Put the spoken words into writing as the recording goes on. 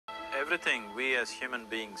Everything we as human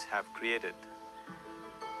beings have created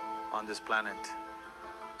on this planet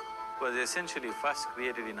was essentially first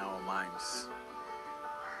created in our minds.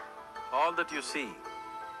 All that you see,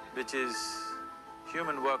 which is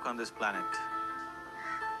human work on this planet,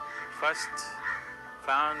 first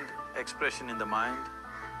found expression in the mind,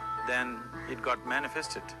 then it got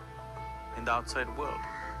manifested in the outside world.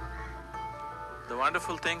 The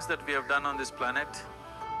wonderful things that we have done on this planet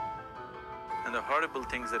and the horrible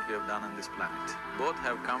things that we have done on this planet, both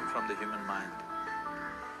have come from the human mind.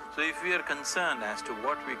 So if we are concerned as to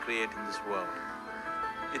what we create in this world,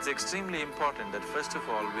 it's extremely important that first of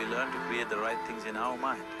all we learn to create the right things in our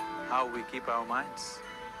mind, how we keep our minds.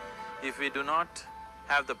 If we do not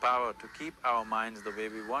have the power to keep our minds the way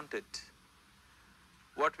we want it,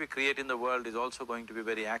 what we create in the world is also going to be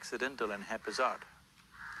very accidental and haphazard.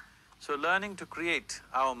 So learning to create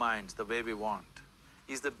our minds the way we want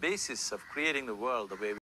is the basis of creating the world the way we